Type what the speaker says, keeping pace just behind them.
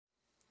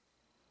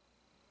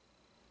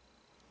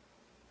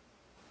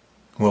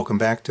Welcome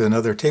back to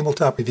another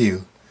tabletop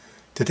review.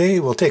 Today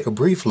we'll take a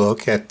brief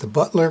look at the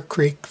Butler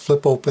Creek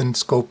flip open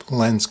scope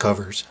lens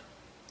covers.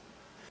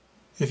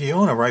 If you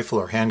own a rifle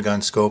or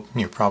handgun scope,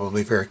 you're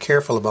probably very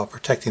careful about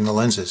protecting the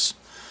lenses.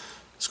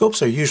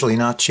 Scopes are usually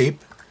not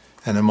cheap,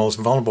 and the most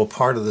vulnerable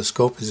part of the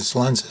scope is its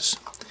lenses.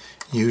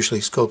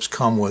 Usually scopes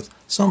come with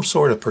some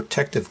sort of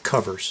protective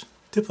covers.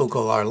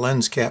 Typical are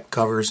lens cap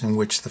covers in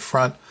which the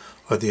front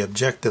or the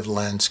objective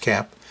lens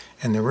cap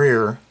and the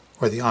rear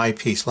or the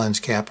eyepiece lens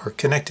cap are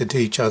connected to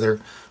each other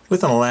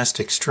with an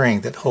elastic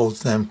string that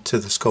holds them to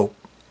the scope.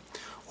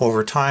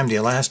 Over time the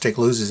elastic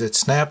loses its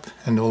snap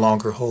and no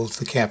longer holds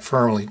the cap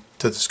firmly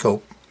to the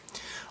scope.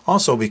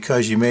 Also,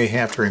 because you may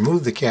have to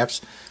remove the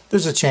caps,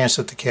 there's a chance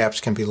that the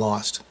caps can be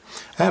lost.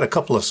 I had a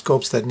couple of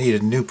scopes that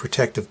needed new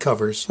protective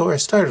covers, so I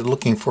started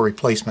looking for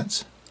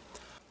replacements.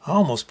 I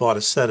almost bought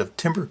a set of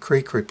Timber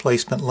Creek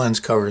replacement lens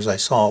covers I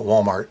saw at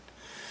Walmart.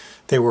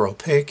 They were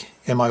opaque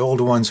and my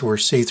older ones were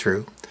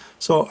see-through.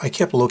 So I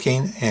kept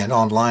looking, and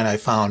online I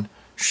found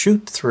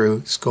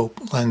shoot-through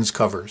scope lens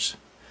covers.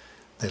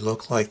 They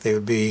looked like they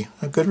would be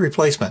a good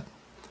replacement,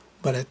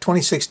 but at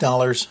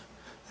 $26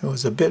 it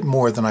was a bit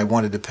more than I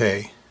wanted to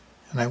pay,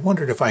 and I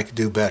wondered if I could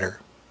do better.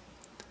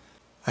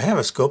 I have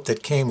a scope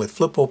that came with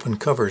flip-open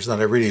covers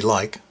that I really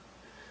like.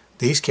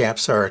 These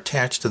caps are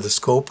attached to the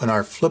scope and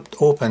are flipped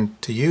open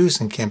to use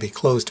and can be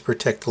closed to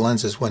protect the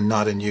lenses when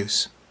not in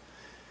use.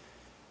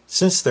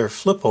 Since they're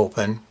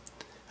flip-open,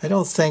 I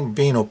don't think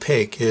being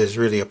opaque is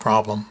really a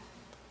problem.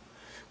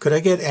 Could I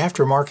get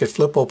aftermarket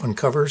flip-open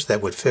covers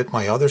that would fit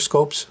my other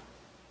scopes?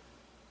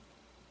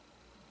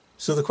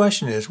 So the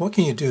question is, what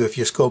can you do if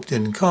your scope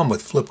didn't come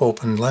with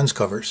flip-open lens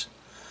covers?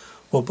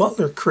 Well,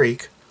 Butler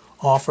Creek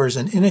offers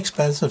an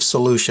inexpensive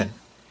solution: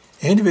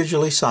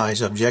 individually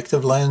sized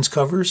objective lens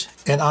covers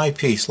and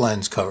eyepiece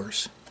lens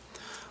covers.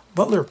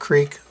 Butler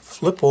Creek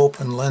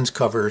flip-open lens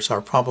covers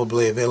are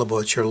probably available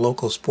at your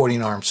local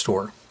sporting arms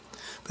store,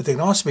 but they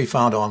can also be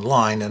found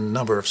online at a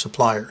number of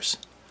suppliers.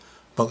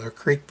 Butler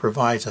Creek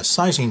provides a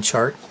sizing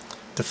chart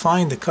to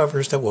find the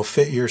covers that will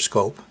fit your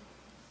scope.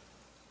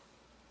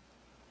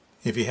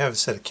 If you have a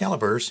set of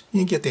calibers,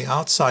 you can get the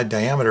outside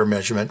diameter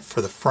measurement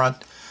for the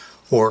front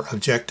or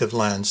objective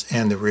lens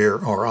and the rear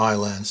or eye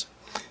lens.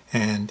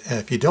 And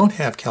if you don't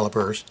have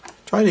calibers,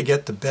 try to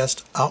get the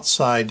best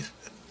outside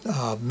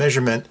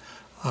measurement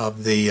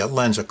of the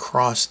lens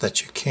across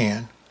that you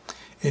can,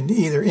 in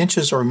either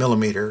inches or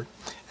millimeter,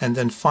 and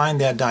then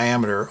find that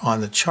diameter on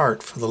the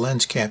chart for the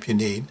lens cap you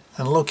need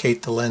and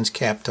locate the lens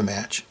cap to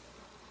match.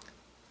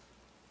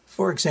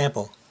 For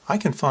example, I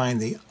can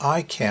find the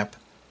eye cap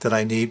that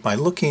I need by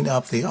looking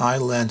up the eye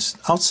lens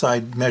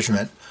outside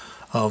measurement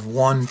of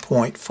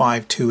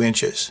 1.52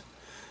 inches.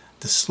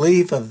 The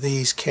sleeve of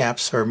these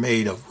caps are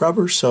made of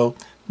rubber, so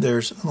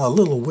there's a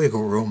little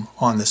wiggle room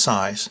on the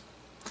size.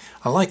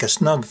 I like a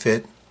snug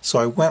fit, so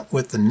I went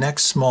with the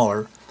next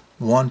smaller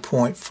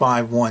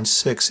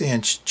 1.516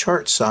 inch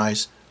chart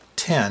size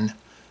 10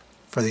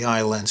 for the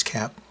eye lens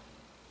cap.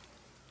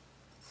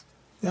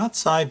 The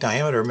outside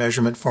diameter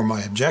measurement for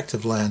my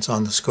objective lens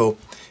on the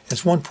scope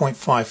is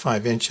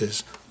 1.55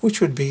 inches,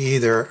 which would be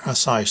either a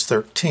size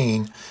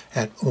 13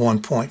 at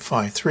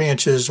 1.53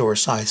 inches or a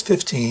size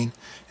 15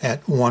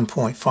 at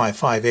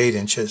 1.558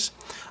 inches.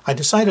 I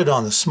decided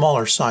on the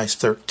smaller size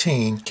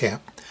 13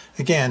 cap.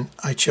 Again,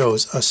 I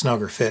chose a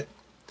snugger fit.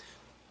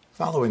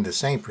 Following the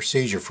same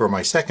procedure for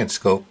my second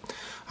scope,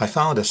 I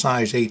found a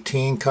size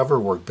 18 cover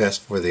worked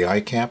best for the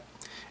eye cap,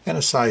 and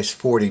a size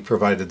 40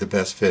 provided the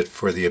best fit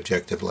for the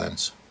objective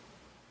lens.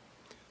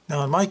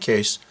 Now in my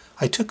case,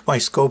 I took my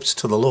scopes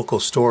to the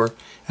local store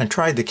and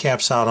tried the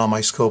caps out on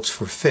my scopes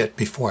for fit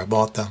before I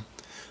bought them.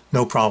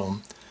 No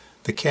problem.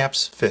 The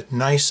caps fit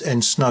nice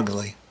and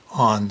snugly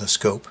on the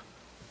scope.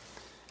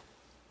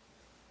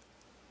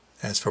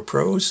 As for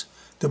pros,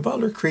 the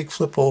Butler Creek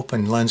flip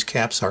open lens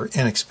caps are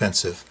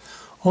inexpensive,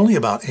 only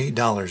about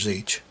 $8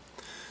 each.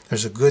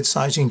 There's a good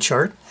sizing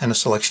chart and a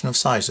selection of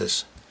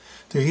sizes.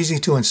 They're easy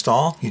to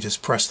install, you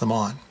just press them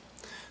on.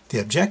 The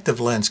objective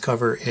lens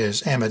cover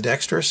is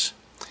ambidextrous.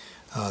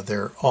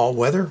 They're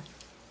all-weather,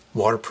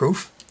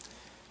 waterproof,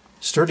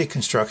 sturdy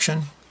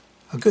construction,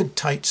 a good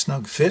tight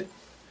snug fit,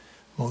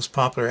 most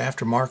popular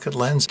aftermarket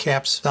lens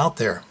caps out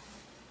there.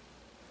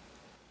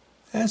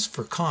 As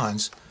for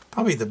cons,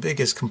 probably the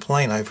biggest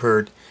complaint I've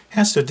heard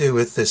has to do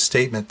with this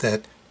statement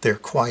that they're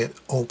quiet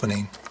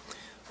opening.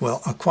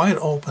 Well, a quiet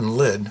open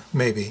lid,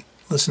 maybe.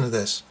 Listen to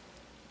this.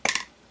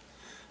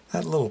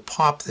 That little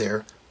pop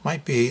there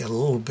might be a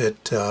little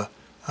bit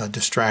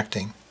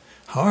distracting.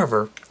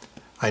 However,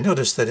 I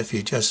noticed that if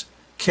you just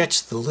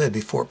catch the lid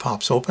before it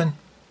pops open,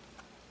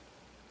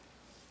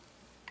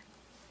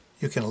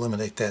 you can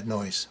eliminate that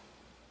noise.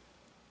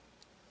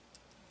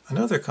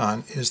 Another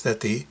con is that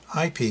the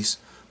eyepiece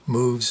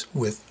moves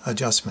with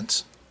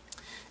adjustments.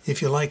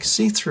 If you like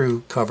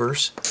see-through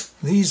covers,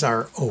 these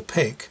are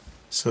opaque,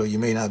 so you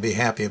may not be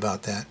happy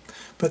about that,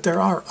 but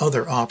there are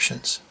other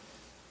options.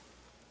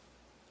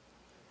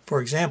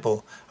 For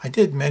example, I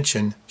did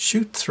mention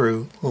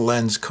shoot-through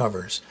lens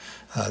covers.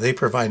 They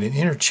provide an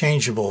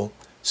interchangeable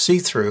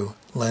see-through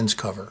lens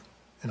cover.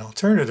 An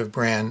alternative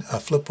brand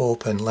of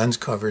flip-open lens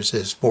covers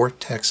is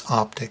Vortex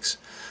Optics.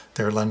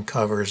 Their lens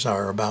covers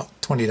are about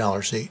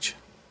 $20 each.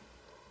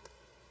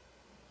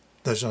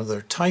 There's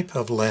another type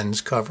of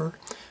lens cover.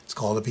 It's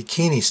called a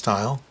bikini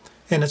style,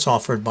 and it's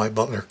offered by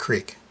Butler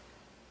Creek.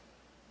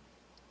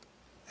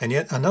 And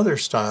yet another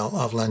style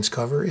of lens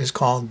cover is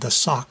called the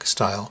sock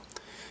style,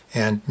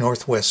 and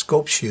Northwest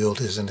Scope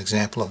Shield is an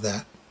example of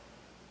that.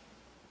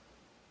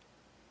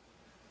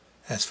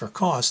 As for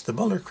cost, the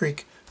Butler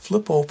Creek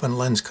flip-open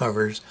lens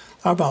covers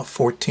are about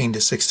 $14 to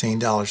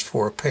 $16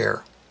 for a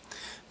pair.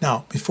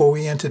 Now, before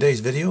we end today's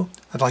video,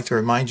 I'd like to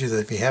remind you that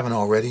if you haven't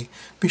already,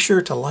 be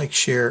sure to like,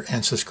 share,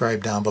 and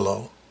subscribe down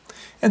below.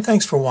 And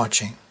thanks for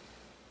watching.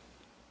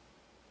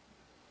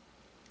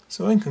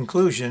 So in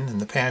conclusion, in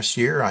the past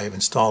year I have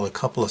installed a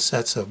couple of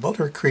sets of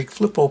Butler Creek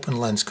flip-open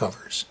lens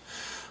covers.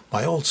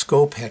 My old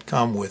scope had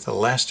come with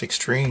elastic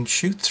string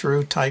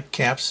shoot-through type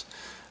caps.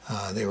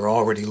 They were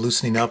already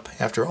loosening up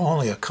after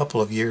only a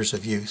couple of years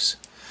of use.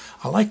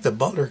 I like the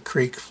Butler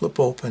Creek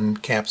flip-open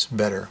caps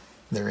better.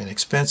 They're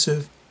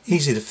inexpensive,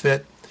 easy to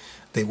fit,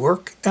 they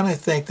work, and I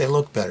think they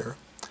look better.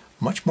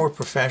 Much more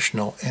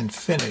professional and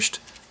finished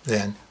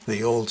than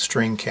the old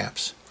string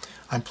caps.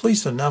 I'm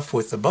pleased enough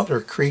with the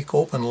Butler Creek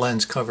open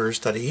lens covers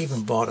that I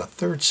even bought a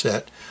third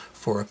set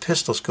for a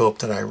pistol scope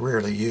that I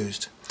rarely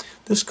used.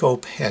 This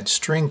scope had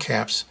string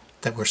caps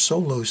that were so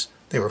loose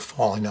they were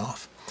falling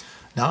off.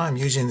 Now I'm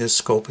using this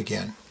scope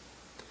again.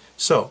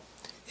 So,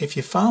 if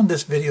you found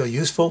this video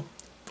useful,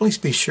 please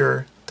be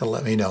sure to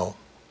let me know.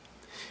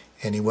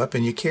 Any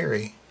weapon you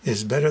carry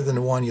is better than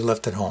the one you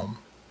left at home.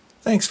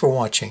 Thanks for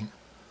watching.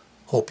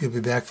 Hope you'll be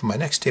back for my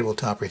next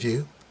tabletop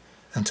review.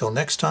 Until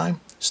next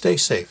time, stay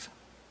safe.